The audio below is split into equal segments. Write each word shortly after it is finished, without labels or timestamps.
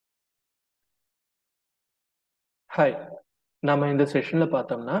Hi. நாம இந்த செஷன்ல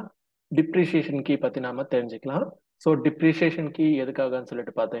பார்த்தோம்னா, டிப்ரிசியேஷன் கீ பத்தி நாம தெரிஞ்சுக்கலாம். ஸோ டிப்ரிசியேஷன் கீ எதுக்காகன்னு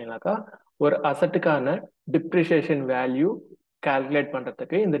சொல்லிட்டு பார்த்தீங்கன்னாக்கா, ஒரு அசட்டுக்கான டிப்ரிசியேஷன் வேல்யூ கால்குலேட்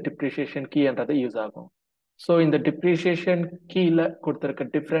பண்றதுக்கு இந்த டிப்ரிசியேஷன் கீன்றது யூஸ் ஆகும். ஸோ இந்த டிப்ரிசியேஷன் கீல கொடுத்திருக்க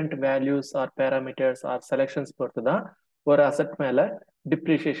different values are parameters R selections பொறுத்து தான் ஒரு அசட் மேல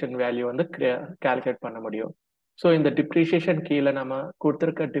டிப்ரிசியேஷன் வேல்யூ வந்து கால்குலேட் பண்ண முடியும். ஸோ இந்த டிப்ரிசியேஷன் கீல நம்ம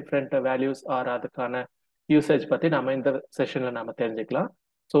கொடுத்திருக்க டிஃப்ரெண்ட் வேல்யூஸ் ஆர் அதுக்கான யூசேஜ் பத்தி நாம இந்த செஷன்ல நாம தெரிஞ்சுக்கலாம்.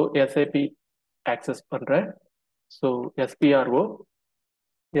 ஸோ எஸ்ஏபி ஆக்சஸ் பண்றேன். So எஸ்பிஆர்ஓ,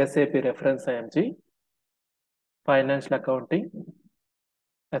 SAP reference IMG, financial accounting,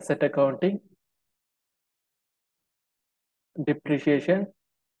 asset accounting, depreciation,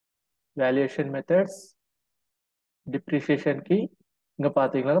 valuation methods, depreciation key. இங்க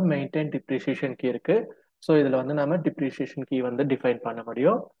பாத்தீங்கன்னா மெயின்டைன் டிப்ரிசியேஷன் கீ இருக்கு. ஸோ இதுல வந்து நம்ம டிப்ரிசியேஷன் கீ வந்து டிஃபைன் பண்ண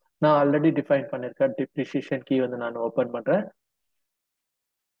முடியும். நான் ஆல்ரெடி டிஃபைன் பண்ணிருக்க டிப்ரிசியேஷன் கீ வந்து நான் ஓபன் பண்றேன்.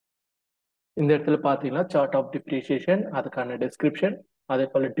 இந்த இடத்துல பாத்தீங்கன்னா சார்ட் ஆஃப் டிப்ரிசியேஷன், அதுக்கான டிஸ்கிரிப்ஷன், அதே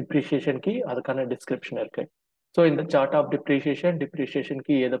போல டிப்ரிசியேஷன் கீ, அதுக்கான டிஸ்கிரிப்ஷன் இருக்கு. ஸோ இந்த சார்ட் ஆஃப் டிப்ரிசியேஷன்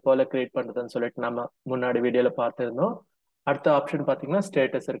கீ எது போல கிரியேட் பண்றதுன்னு சொல்லிட்டு நம்ம முன்னாடி வீடியோல பார்த்திருந்தோம். அடுத்த ஆப்ஷன் பாத்தீங்கன்னா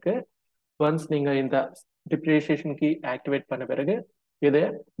ஸ்டேட்டஸ் இருக்கு. ஒன்ஸ் நீங்க இந்த டிப்ரிசியேஷன் கீ ஆக்டிவேட் பண்ண பிறகு இதை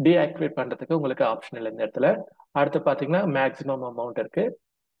டீஆக்டிவேட் பண்றதுக்கு உங்களுக்கு ஆப்ஷன் இல்லை இந்த இடத்துல. அடுத்து பாத்தீங்கன்னா மேக்ஸிமம் அமௌண்ட் இருக்கு.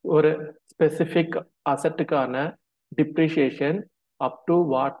 ஒரு specific அசட்டுக்கான depreciation up to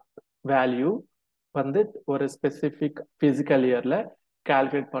what value வந்து ஒரு ஸ்பெசிபிக் பிசிக்கல் இயர்ல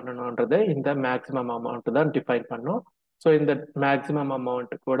கால்குலேட் பண்ணணும்ன்றது இந்த மேக்ஸிமம் அமௌண்ட் தான் டிஃபைன் பண்ணும். ஸோ இந்த மேக்ஸிமம்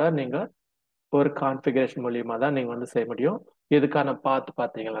அமௌண்ட் கூட நீங்க ஒரு கான்ஃபிகரேஷன் மூலியமா தான் நீங்க வந்து செய்ய முடியும். இதுக்கான பாத்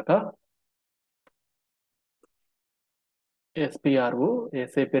பார்த்தீங்கன்னாக்கா எஸ்பிஆர்ஓ,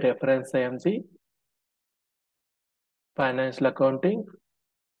 SAP reference IMG, financial accounting,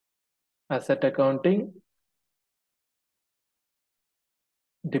 asset accounting,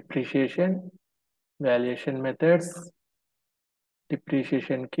 depreciation, valuation methods,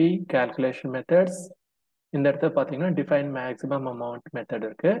 depreciation key, calculation methods. இந்த இடத்துல பாத்தீங்கன்னா define maximum amount method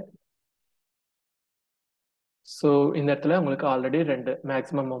இருக்கு. ஸோ இந்த இடத்துல உங்களுக்கு ஆல்ரெடி ரெண்டு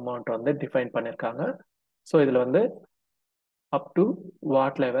மேக்ஸிமம் அமௌண்ட் வந்து டிஃபைன் பண்ணியிருக்காங்க. ஸோ இதில் வந்து up to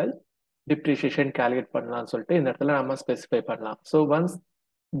what level depreciation calculate பண்ணலாம்னு சொல்லிட்டு இந்த இடத்துல நம்ம ஸ்பெசிஃபை பண்ணலாம். ஸோ ஒன்ஸ்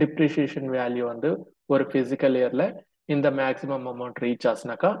டிப்ரிசியேஷன் வேல்யூ வந்து ஒரு பிசிக்கல் இயர்ல இந்த மேக்ஸிமம் அமௌண்ட் ரீச்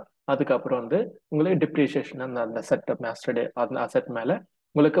ஆச்சுனாக்கா அதுக்கப்புறம் வந்து உங்களுக்கு டிப்ரிசியேஷன் அந்த அசெட் மாஸ்டர் அந்த அசெட் மேல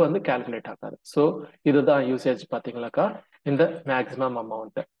உங்களுக்கு வந்து கால்குலேட் ஆகாது. ஸோ இதுதான் யூசேஜ் பார்த்தீங்கன்னாக்கா இந்த மேக்ஸிமம்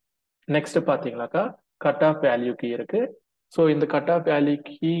அமௌண்ட். நெக்ஸ்ட் பார்த்தீங்கன்னாக்கா கட் ஆஃப் வேல்யூ கீ இருக்கு. ஸோ இந்த கட் ஆஃப் வேல்யூ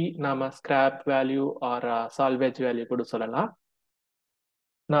கீ நாம scrap value or salvage value கூட சொல்லலாம்.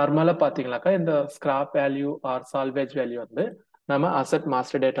 நார்மலா பாத்தீங்கன்னாக்கா இந்த scrap value or salvage value வந்து நம்ம அசெட்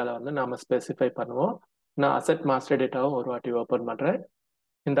மாஸ்டர் டேட்டால வந்து நாம ஸ்பெசிஃபை பண்ணுவோம். நான் அசெட் மாஸ்டர் டேட்டாவை ஒரு வாட்டி ஓப்பன் பண்றேன்.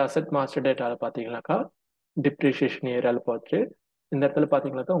 இந்த அசெட் மாஸ்டர் டேட்டால பாத்தீங்கன்னாக்கா டிப்ரிசியேஷன் ஏரியால போச்சு. இந்த இடத்துல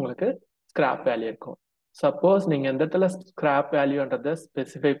பாத்தீங்கன்னாக்கா உங்களுக்கு ஸ்கிராப் வேல்யூ இருக்கும். சப்போஸ் நீங்க இந்த இடத்துல ஸ்கிராப் வேல்யூன்றதை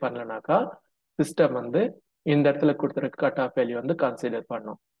ஸ்பெசிஃபை பண்ணலனாக்கா சிஸ்டம் வந்து இந்த இடத்துல கொடுத்துருக்க கட் ஆஃப் வேல்யூ வந்து கன்சிடர்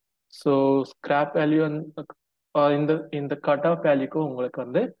பண்ணும். ஸோ ஸ்கிராப் வேல்யூ இந்த இந்த கட் ஆஃப் வேல்யூக்கும் உங்களுக்கு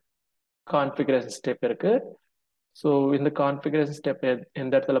வந்து கான்ஃபிகரேஷன் ஸ்டெப் இருக்கு. ஸோ இந்த கான்ஃபிகரேஷன் ஸ்டெப்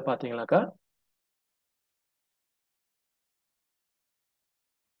எந்த இடத்துல பார்த்தீங்கன்னாக்கா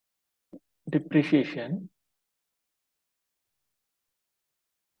depreciation,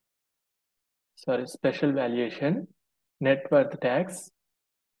 sorry special valuation, net வர்த் tax,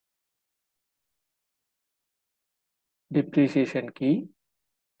 depreciation key,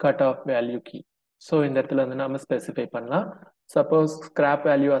 cut off value key. So இந்த இடத்துல வந்து நம்ம ஸ்பெசிஃபை பண்ணலாம். Suppose scrap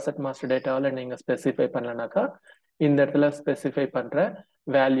value asset master டேட்டாவில் நீங்கள் ஸ்பெசிஃபை பண்ணலனாக்கா இந்த இடத்துல ஸ்பெசிஃபை பண்ணுற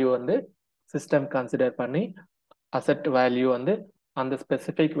வேல்யூ வந்து சிஸ்டம் கன்சிடர் பண்ணி அசெட் வேல்யூ வந்து அந்த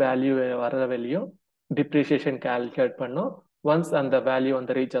ஸ்பெசிஃபிக் வேல்யூ வர்ற வெளியும் டிப்ரிசியேஷன் கால்குலேட் பண்ணும். ஒன்ஸ் அந்த வேல்யூ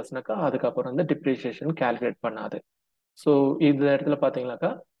வந்து ரீச் ஆச்சுனாக்கா அதுக்கப்புறம் வந்து டிப்ரிசியேஷன் கால்குலேட் பண்ணாது. ஸோ இந்த இடத்துல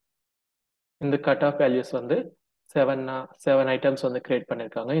பார்த்தீங்கன்னாக்கா இந்த கட் ஆஃப் வேல்யூஸ் வந்து செவன் ஐட்டம்ஸ் வந்து கிரியேட்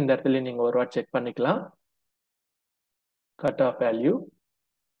பண்ணியிருக்காங்க. இந்த இடத்துல நீங்கள் ஒரு வாட் செக் பண்ணிக்கலாம். Cut off value,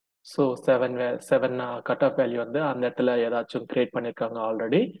 so seven cut off value வந்து அந்த இடத்துல ஏதாச்சும் கிரியேட் பண்ணியிருக்காங்க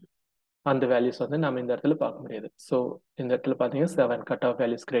ஆல்ரெடி. அந்த வேல்யூஸ் வந்து நம்ம இந்த இடத்துல பார்க்க முடியாது. ஸோ இந்த இடத்துல பார்த்தீங்கன்னா 7 கட் ஆஃப்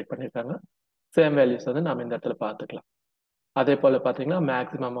வேல்யூஸ் கிரியேட் பண்ணியிருக்காங்க. சேம் வேல்யூஸ் வந்து நம்ம இந்த இடத்துல பார்த்துக்கலாம். அதே போல் பார்த்தீங்கன்னா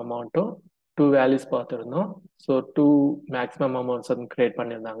மேக்ஸிமம் அமௌண்ட்டும் 2 வேல்யூஸ் பார்த்துருந்தோம். ஸோ 2 மேக்ஸிமம் அமௌண்ட்ஸ் வந்து கிரியேட்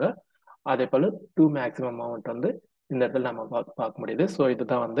பண்ணியிருந்தாங்க. அதே போல் 2 மேக்ஸிமம் அமௌண்ட் வந்து இந்த இடத்துல நம்ம பார்க்க முடியுது. ஸோ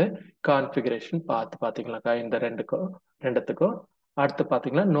இதுதான் வந்து கான்ஃபிகரேஷன் பார்த்தீங்கன்னாக்கா இந்த ரெண்டுத்துக்கும். அடுத்து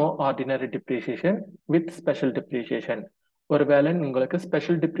பார்த்தீங்கன்னா no ordinary depreciation with special depreciation. ஒருவேளை உங்களுக்கு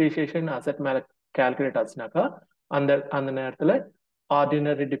ஸ்பெஷல் டிப்ரிசியேஷன் அசெட் மேலே கால்குலேட் ஆச்சுனாக்கா அந்த அந்த நேரத்துல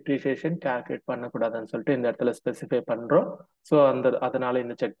ஆர்டினரி டிப்ரிசியேஷன் கால்குலேட் பண்ணக்கூடாதுன்னு சொல்லிட்டு இந்த இடத்துல ஸ்பெசிஃபை பண்றோம். ஸோ அதனால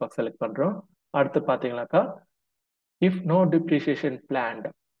இந்த செக் பாக்ஸ் செலக்ட் பண்றோம். அடுத்து பாத்தீங்கன்னாக்கா if no depreciation plant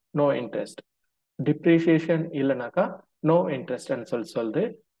no interest, depreciation இல்லைனாக்கா நோ இன்ட்ரெஸ்ட்னு சொல்லுது.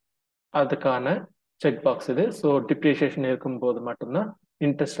 அதுக்கான செக் பாக்ஸ் இது. ஸோ டிப்ரிசியேஷன் இருக்கும்போது மட்டும்தான்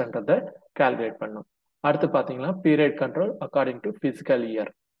இன்ட்ரெஸ்ட்ன்றதை கால்குலேட் பண்ணும். அடுத்து பாத்தீங்கன்னா period control according to physical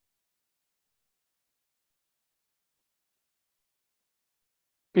year.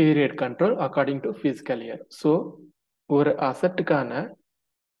 Period control according to physical year. So ஒரு அசட்டுக்கான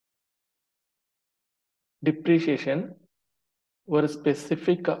டிப்ரிசியேஷன் ஒரு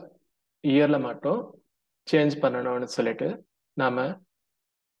ஸ்பெசிஃபிக் இயர்ல மட்டும் சேஞ்ச் பண்ணணும்னு சொல்லிட்டு நாம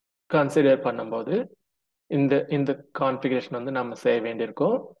கன்சிடர் பண்ணும்போது இந்த இந்த கான்ஃபிகரேஷன் வந்து நம்ம செய்ய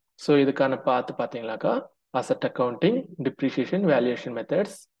வேண்டியிருக்கும். ஸோ இதுக்கான பார்த்து பார்த்தீங்கன்னாக்கா asset accounting, depreciation, valuation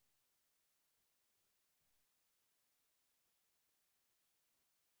methods,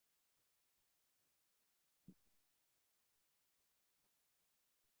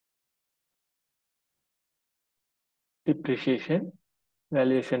 depreciation,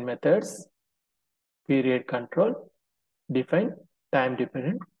 valuation methods, period control, define, time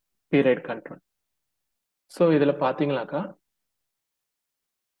dependent, period control. So இதில் பார்த்தீங்கன்னாக்கா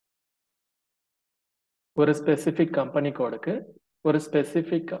ஒரு ஸ்பெசிஃபிக் கம்பெனி கோடுக்கு ஒரு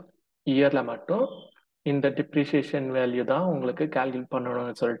ஸ்பெசிஃபிக் இயரில் மட்டும் இந்த டிப்ரிசியேஷன் வேல்யூ தான் உங்களுக்கு கால்குலேட்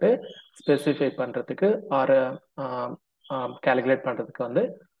பண்ணணும்னு சொல்லிட்டு ஸ்பெசிஃபை பண்ணுறதுக்கு ஆர் கால்குலேட் பண்ணுறதுக்கு வந்து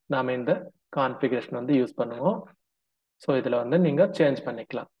நாம் இந்த கான்ஃபிகரேஷன் வந்து யூஸ் பண்ணுவோம். ஸோ இதில் வந்து நீங்கள் சேஞ்ச்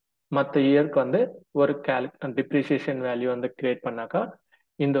பண்ணிக்கலாம். மற்ற இயருக்கு வந்து ஒரு டிப்ரிசியேஷன் வேல்யூ வந்து கிரியேட் பண்ணாக்கா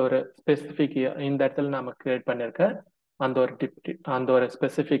இந்த ஒரு ஸ்பெசிஃபிக் இயர் இந்த இடத்துல நாம கிரியேட் பண்ணியிருக்க அந்த ஒரு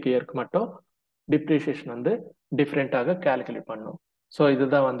ஸ்பெசிஃபிக் இயருக்கு மட்டும் டிப்ரிசியேஷன் வந்து டிஃப்ரெண்ட்டாக கால்குலேட் பண்ணும். ஸோ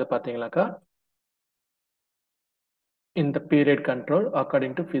இதுதான் வந்து பார்த்தீங்கன்னாக்கா இந்த period control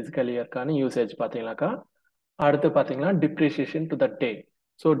according to physical இயர்க்கான usage பார்த்தீங்கன்னாக்கா. அடுத்து பார்த்தீங்கன்னா depreciation to the day.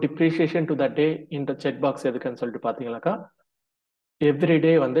 So depreciation to the டே இந்த செக் பாக்ஸ் எதுக்குன்னு சொல்லிட்டு பார்த்தீங்கன்னாக்கா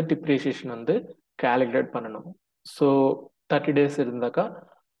எவ்ரிடே வந்து டிப்ரிசியேஷன் வந்து கால்குலேட் பண்ணணும். ஸோ 30 days இருந்தாக்கா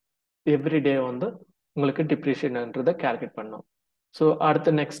எவ்ரிடே வந்து உங்களுக்கு டிப்ரிசியேஷன்ன்றதை கால்குலேட் பண்ணணும். ஸோ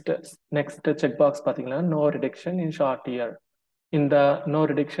அடுத்து நெக்ஸ்ட் செக் பாக்ஸ் பார்த்தீங்கன்னா no reduction in short year. இந்த நோ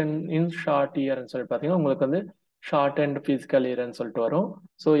ரிடக்ஷன் இன் ஷார்ட் இயர்னு சொல்லிட்டு பார்த்தீங்கன்னா உங்களுக்கு வந்து ஷார்ட் அண்ட் பிசிக்கல் இயர்னு சொல்லிட்டு வரும்.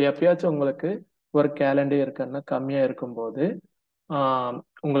 ஸோ எப்பயாச்சும் உங்களுக்கு ஒரு கேலண்டர் இயர்க்குன்னா கம்மியாக இருக்கும்போது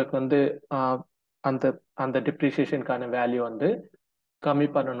உங்களுக்கு வந்து அந்த அந்த டிப்ரிசியேஷனுக்கான வேல்யூ வந்து கம்மி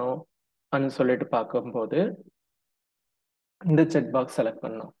பண்ணணும் அப்படின்னு சொல்லிட்டு பார்க்கும்போது இந்த செக் பாக்ஸ் செலக்ட்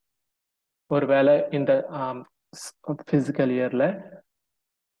பண்ணணும். ஒருவேளை இந்த பிசிக்கல் இயர்ல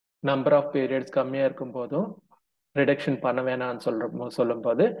நம்பர் ஆஃப் பீரியட்ஸ் கம்மியா இருக்கும் போதும் ரிடக்ஷன் பண்ண வேணாம்னு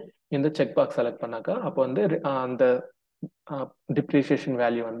சொல்லும்போது இந்த செக் பாக்ஸ் செலக்ட் பண்ணாக்கா அப்போ வந்து அந்த டிப்ரிசியேஷன்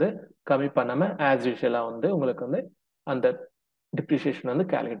வேல்யூ வந்து கம்மி பண்ணாம ஆஸ் யூஷுவலா வந்து உங்களுக்கு வந்து அந்த டிப்ரிசியேஷன் வந்து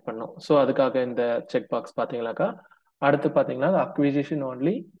கால்குலேட் பண்ணும். ஸோ அதுக்காக இந்த செக் பாக்ஸ் பார்த்தீங்கன்னாக்கா அடுத்து பார்த்தீங்கன்னா அக்விசிஷன்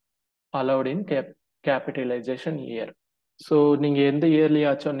ஓன்லி அலௌட் இன் கேபிட்டலைசேஷன் இயர். ஸோ நீங்க எந்த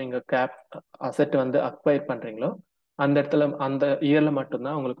இயர்லயாச்சும் நீங்க அசெட் வந்து அக்வயர் பண்றீங்களோ அந்த இடத்துல அந்த இயர்ல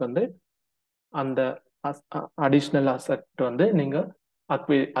மட்டும்தான் உங்களுக்கு வந்து அந்த அடிஷ்னல் அசெட் வந்து நீங்க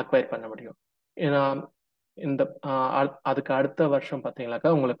அக்வயர் பண்ண முடியும். ஏன்னா இந்த அதுக்கு அடுத்த வருஷம்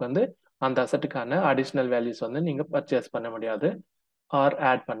பார்த்தீங்கன்னாக்கா உங்களுக்கு வந்து அந்த அசெட்டுக்கான அடிஷ்னல் வேல்யூஸ் வந்து நீங்க பர்ச்சேஸ் பண்ண முடியாது ஆர்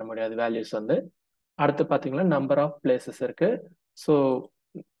ஆட் பண்ண முடியாது வேல்யூஸ் வந்து. அடுத்து பார்த்தீங்கன்னா நம்பர் ஆஃப் பிளேசஸ் இருக்கு. ஸோ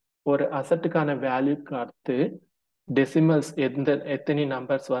ஒரு அசெட்டுக்கான வேல்யூக்கு அடுத்து டெசிமல்ஸ் எத்தனை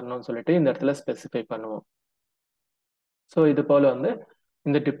நம்பர்ஸ் வரணும்னு சொல்லிட்டு இந்த இடத்துல ஸ்பெசிஃபை பண்ணுவோம். ஸோ இது போல வந்து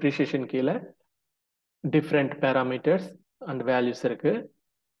இந்த டிப்ரிசியேஷன் கீழே டிஃப்ரெண்ட் பேராமீட்டர்ஸ் அண்ட் வேல்யூஸ் இருக்கு.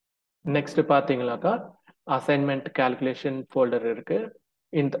 நெக்ஸ்ட் பார்த்தீங்கன்னாக்கா அசைன்மெண்ட் கால்குலேஷன் ஃபோல்டர் இருக்கு.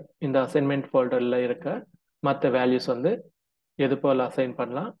 இந்த இந்த அசைன்மெண்ட் ஃபோல்டர்ல இருக்க மற்ற வேல்யூஸ் வந்து எது போல அசைன்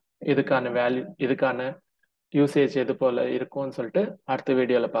பண்ணலாம், இதுக்கான யூசேஜ் எது போல இருக்கும்னு சொல்லிட்டு அடுத்த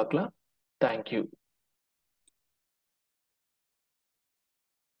வீடியோல பார்க்கலாம். தேங்க்யூ.